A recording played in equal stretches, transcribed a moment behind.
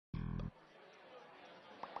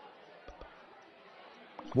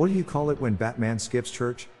What do you call it when Batman skips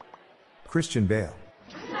church? Christian Bale.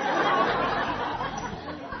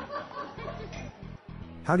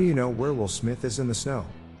 How do you know where Will Smith is in the snow?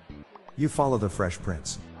 You follow the Fresh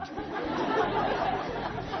Prince.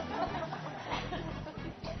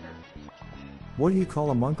 What do you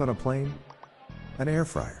call a monk on a plane? An air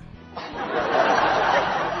fryer.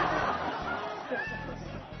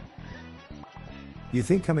 You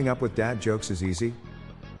think coming up with dad jokes is easy?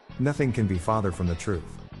 Nothing can be farther from the truth.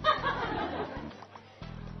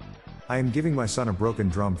 I am giving my son a broken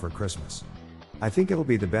drum for Christmas. I think it'll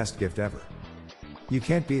be the best gift ever. You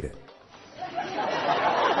can't beat it.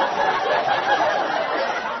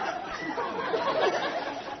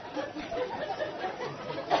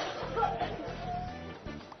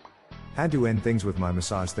 Had to end things with my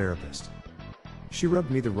massage therapist. She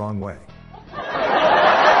rubbed me the wrong way.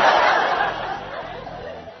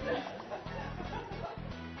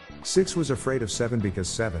 Six was afraid of 7 because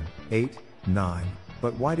 7, 8, 9,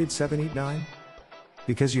 but why did 7 eat 9?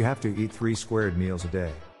 Because you have to eat 3 squared meals a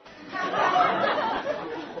day.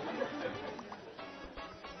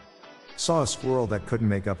 Saw a squirrel that couldn't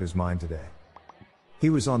make up his mind today. He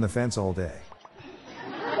was on the fence all day.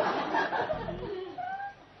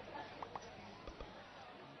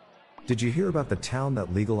 Did you hear about the town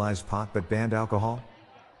that legalized pot but banned alcohol?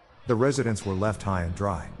 The residents were left high and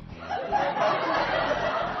dry.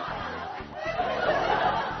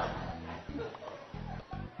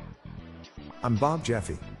 I'm Bob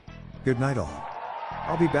Jeffy. Good night all.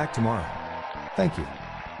 I'll be back tomorrow. Thank you.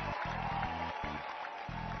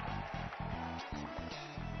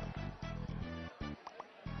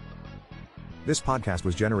 This podcast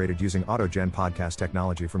was generated using AutoGen podcast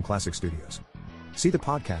technology from Classic Studios. See the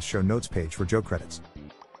podcast show notes page for joke credits.